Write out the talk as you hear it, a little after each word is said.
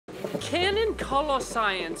Canon color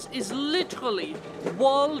science is literally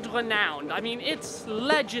world-renowned. I mean, it's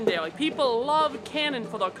legendary. People love Canon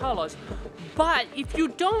for their colors. But if you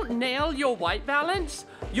don't nail your white balance,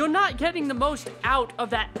 you're not getting the most out of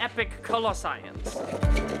that epic color science.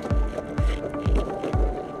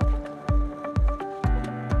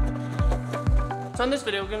 So in this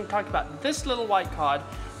video, we're going to talk about this little white card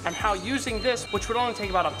and how using this, which would only take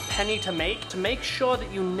about a penny to make sure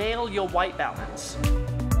that you nail your white balance.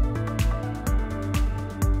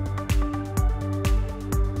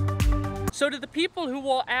 So to the people who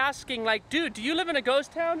were asking, like, dude, do you live in a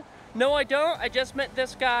ghost town? No, I don't. I just met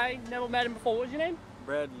this guy. Never met him before. What was your name?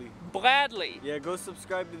 Bradley. Bradley. Yeah, go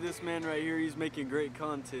subscribe to this man right here. He's making great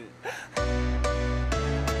content.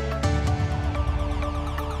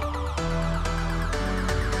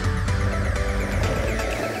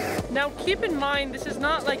 Now keep in mind, this is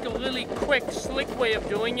not like a really quick, slick way of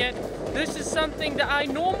doing it. This is something that I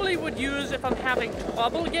normally would use if I'm having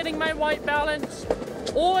trouble getting my white balance,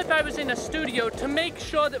 or if I was in a studio to make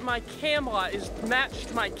sure that my camera is matched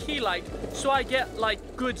to my key light so I get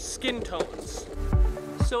like good skin tones.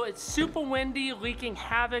 So it's super windy, wreaking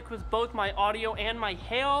havoc with both my audio and my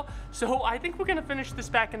hair, so I think we're gonna finish this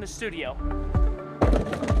back in the studio.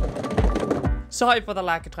 Sorry for the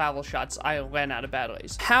lack of travel shots, I ran out of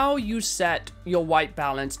batteries. How you set your white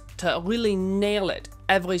balance to really nail it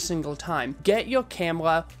every single time. Get your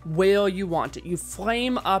camera where you want it. You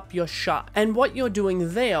frame up your shot. And what you're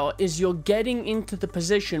doing there is you're getting into the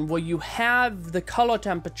position where you have the color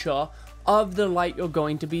temperature of the light you're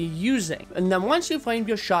going to be using. And then once you've framed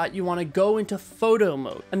your shot, you want to go into photo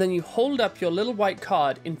mode. And then you hold up your little white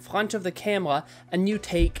card in front of the camera and you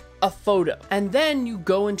take a photo. And then you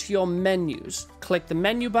go into your menus. Click the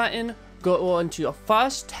menu button, go into your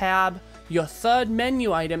first tab, your third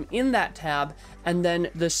menu item in that tab, and then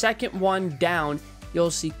the second one down,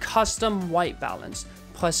 you'll see custom white balance.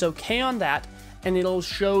 Press OK on that, and it'll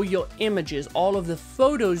show your images, all of the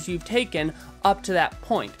photos you've taken up to that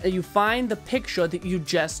point. You find the picture that you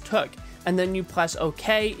just took, and then you press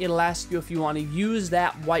OK. It'll ask you if you want to use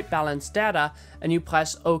that white balance data, and you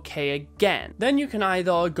press OK again. Then you can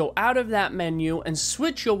either go out of that menu and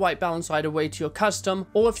switch your white balance right away to your custom,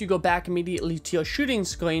 or if you go back immediately to your shooting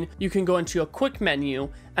screen, you can go into your quick menu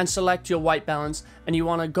and select your white balance, and you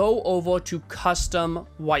want to go over to custom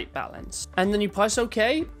white balance. And then you press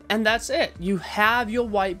OK, and that's it. You have your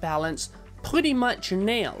white balance pretty much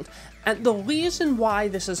nailed. And the reason why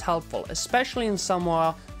this is helpful, especially in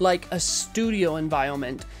somewhere like a studio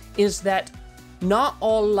environment, is that not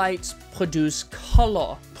all lights produce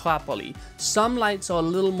color properly. Some lights are a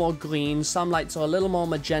little more green, some lights are a little more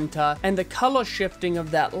magenta, and the color shifting of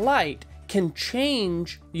that light can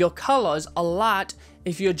change your colors a lot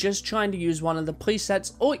if you're just trying to use one of the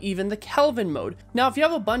presets or even the Kelvin mode. Now, if you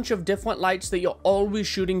have a bunch of different lights that you're always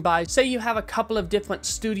shooting by, say you have a couple of different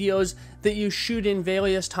studios that you shoot in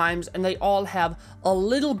various times and they all have a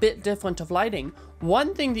little bit different of lighting,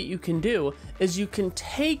 one thing that you can do is you can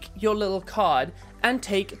take your little card and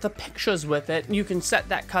take the pictures with it, and you can set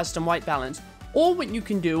that custom white balance. Or what you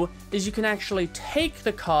can do is you can actually take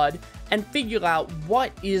the card and figure out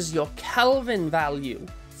what is your Kelvin value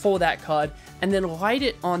for that card and then write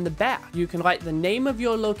it on the back. You can write the name of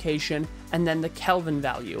your location and then the Kelvin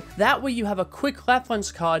value. That way you have a quick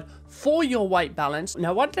reference card for your white balance.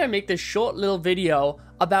 Now, why did I make this short little video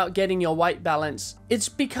about getting your white balance? It's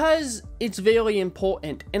because it's very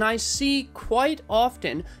important, and I see quite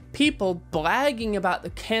often people bragging about the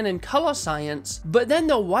Canon color science, but then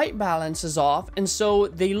the white balance is off, and so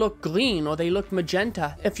they look green or they look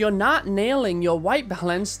magenta. If you're not nailing your white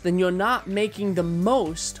balance, then you're not making the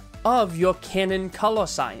most of your Canon color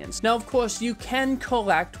science. Now, of course, you can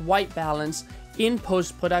correct white balance in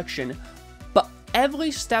post-production, but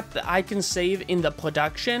every step that I can save in the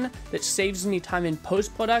production that saves me time in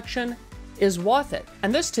post-production is worth it.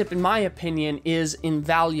 And this tip, in my opinion, is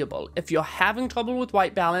invaluable. If you're having trouble with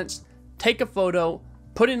white balance, take a photo,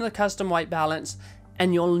 put in the custom white balance,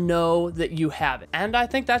 and you'll know that you have it. And I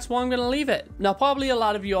think that's where I'm gonna leave it. Now, probably a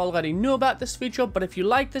lot of you already knew about this feature, but if you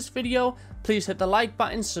like this video, please hit the like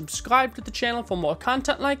button, subscribe to the channel for more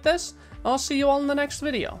content like this, and I'll see you all in the next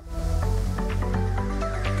video.